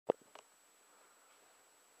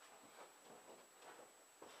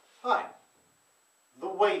Hi, the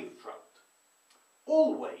wavefront.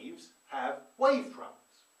 All waves have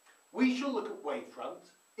wavefronts. We shall look at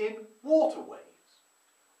wavefronts in water waves.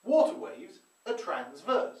 Water waves are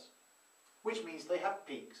transverse, which means they have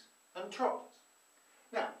peaks and troughs.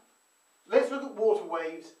 Now, let's look at water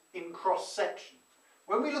waves in cross-section.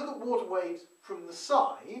 When we look at water waves from the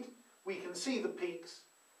side, we can see the peaks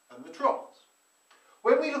and the troughs.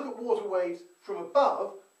 When we look at water waves from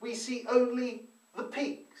above, we see only the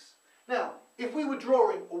peaks. Now, if we were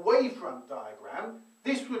drawing a wavefront diagram,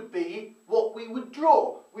 this would be what we would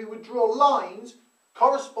draw. We would draw lines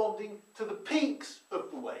corresponding to the peaks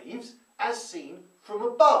of the waves as seen from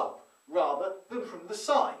above rather than from the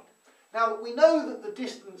side. Now, we know that the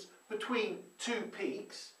distance between two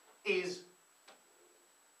peaks is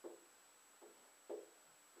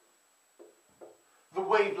the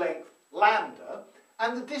wavelength lambda,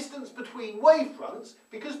 and the distance between wavefronts,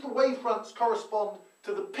 because the wavefronts correspond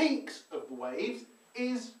to the peaks of the waves,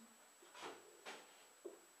 is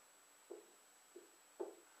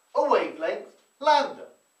a wavelength lambda.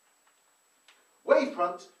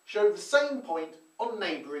 Wavefronts show the same point on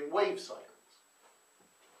neighbouring wave cycles.